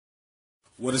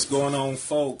What is going on,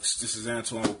 folks? This is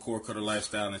Antoine with Core Cutter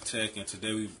Lifestyle and Tech, and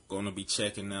today we're going to be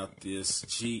checking out this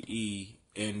GE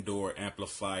indoor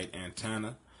amplified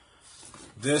antenna.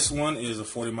 This one is a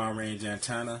 40-mile range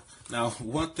antenna. Now,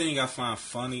 one thing I find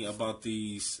funny about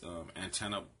these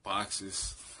antenna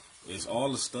boxes is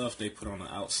all the stuff they put on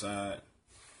the outside.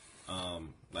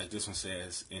 Like this one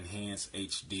says enhanced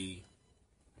HD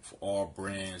for all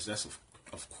brands. That's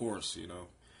of course, you know,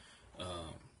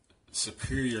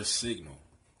 superior signal,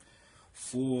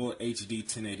 full HD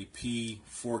 1080p,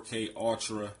 4K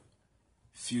Ultra,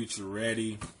 future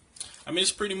ready. I mean,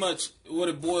 it's pretty much what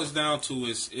it boils down to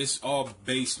is it's all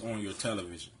based on your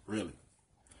television, really.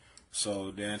 So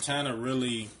the antenna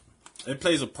really, it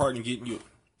plays a part in getting you,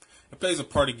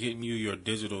 your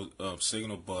digital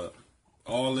signal, but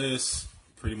all this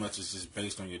pretty much is just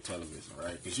based on your television,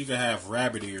 right? Because you can have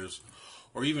rabbit ears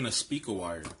or even a speaker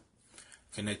wire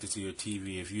connected to your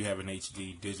TV. If you have an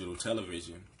HD digital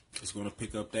television, it's going to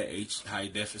pick up that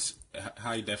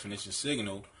high definition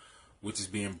signal, which is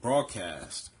being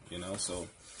broadcast. You know, so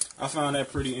I found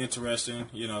that pretty interesting.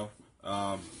 You know,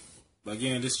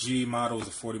 again, this GE model is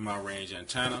a 40-mile range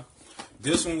antenna.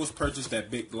 This one was purchased at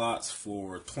Big Lots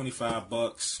for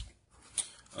 $25.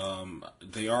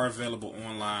 They are available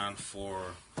online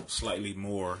for slightly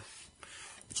more,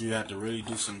 but you have to really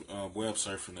do some web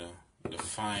surfing to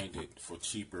find it for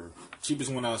cheaper.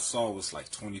 Cheapest one I saw was like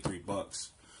 $23,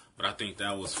 but I think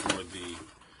that was for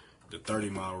the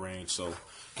 30-mile range. So,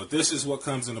 but this is what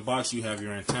comes in the box. You have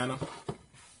your antenna,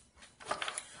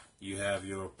 you have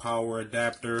your power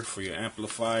adapter for your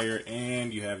amplifier,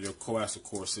 and you have your coaxial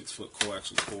cord, 6-foot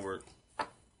coaxial cord.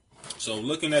 So,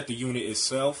 looking at the unit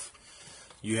itself,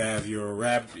 you have your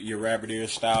rabbit ear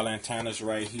style antennas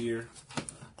right here.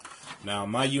 Now,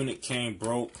 my unit came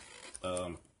broke.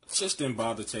 Just didn't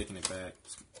bother taking it back.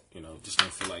 You know, just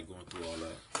didn't feel like going through all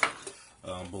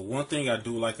that. But one thing I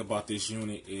do like about this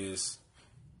unit is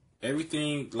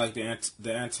everything, like the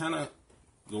antenna,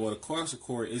 or the coaxial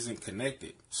cord isn't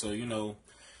connected. So, you know,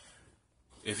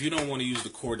 if you don't want to use the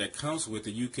cord that comes with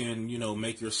it, you can, you know,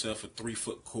 make yourself a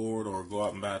 3-foot cord or go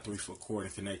out and buy a 3-foot cord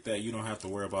and connect that. You don't have to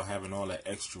worry about having all that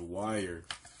extra wire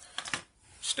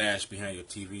stashed behind your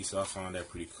TV. So I found that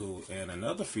pretty cool. And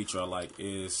another feature I like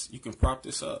is you can prop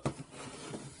this up.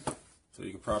 So you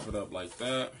can prop it up like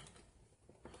that,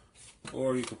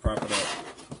 or you can prop it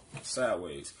up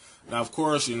sideways. Now, of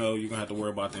course, you know, you're going to have to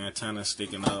worry about the antenna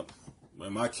sticking up.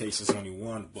 In my case, it's only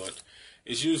one, but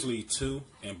it's usually two,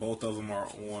 and both of them are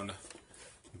on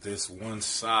this one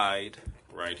side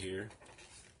right here.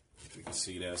 If you can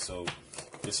see that. So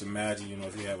just imagine, you know,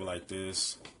 if you have it like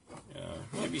this,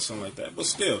 maybe something like that. But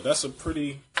still, that's a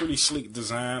pretty sleek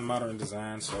design, modern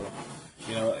design. So,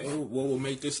 you know, what will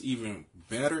make this even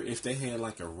better if they had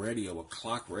like a radio, a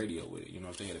clock radio with it. You know,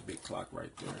 if they had a big clock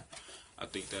right there, I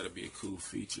think that'd be a cool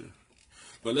feature.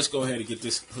 But let's go ahead and get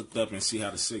this hooked up and see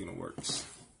how the signal works.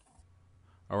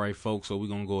 All right, folks, so we're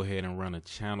going to go ahead and run a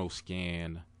channel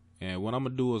scan. And what I'm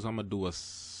going to do is I'm going to do a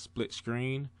split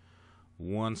screen.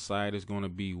 One side is going to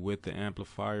be with the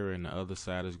amplifier and the other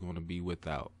side is going to be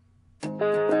without.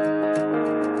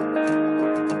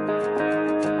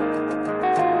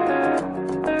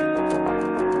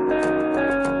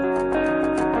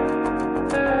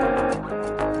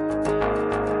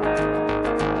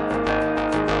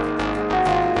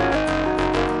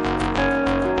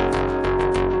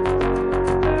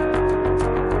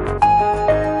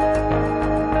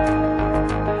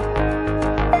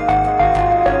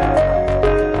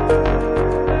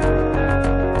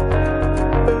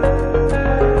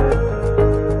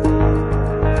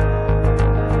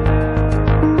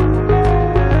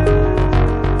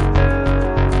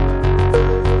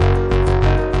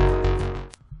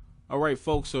 Alright,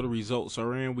 folks, so the results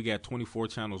are in. We got 24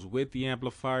 channels with the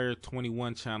amplifier,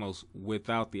 21 channels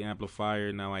without the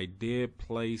amplifier. Now, I did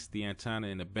place the antenna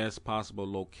in the best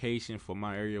possible location for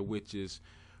my area, which is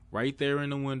right there in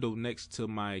the window next to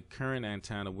my current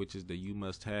antenna, which is the You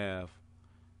Must Have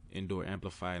indoor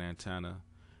amplified antenna.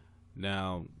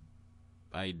 Now,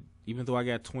 even though I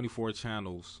got 24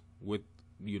 channels with,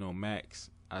 you know, max,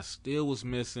 I still was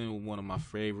missing one of my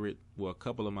favorite, well, a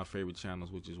couple of my favorite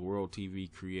channels, which is World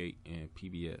TV, Create, and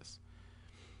PBS.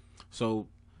 So,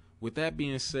 with that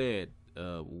being said,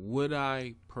 would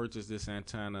I purchase this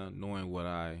antenna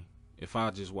knowing if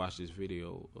I just watched this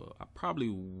video? I probably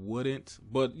wouldn't.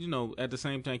 But, you know, at the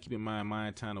same time, keep in mind, my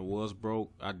antenna was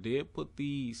broke. I did put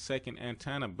the second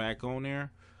antenna back on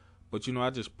there, but, you know,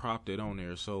 I just propped it on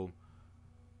there. So,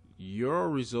 your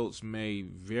results may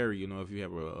vary, you know, if you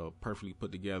have a perfectly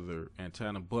put together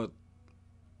antenna, but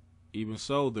even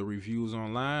so, the reviews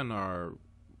online are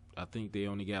I think they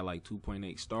only got like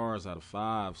 2.8 stars out of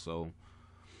 5, so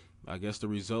I guess the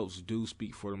results do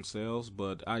speak for themselves.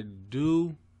 But I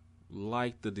do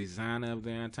like the design of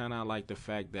the antenna. I like the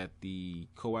fact that the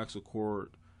coaxial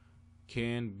cord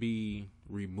can be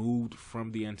removed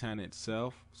from the antenna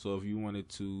itself, so if you wanted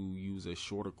to use a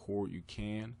shorter cord, you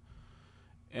can.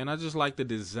 And I just like the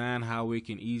design, how it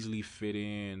can easily fit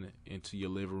into your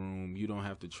living room. You don't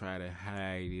have to try to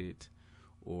hide it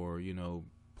or, you know,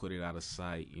 put it out of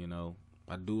sight. You know,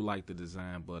 I do like the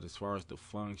design, but as far as the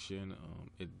function,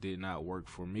 it did not work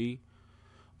for me.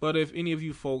 But if any of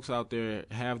you folks out there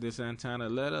have this antenna,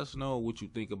 let us know what you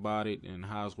think about it and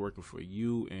how it's working for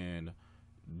you, and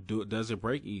does it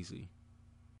break easy?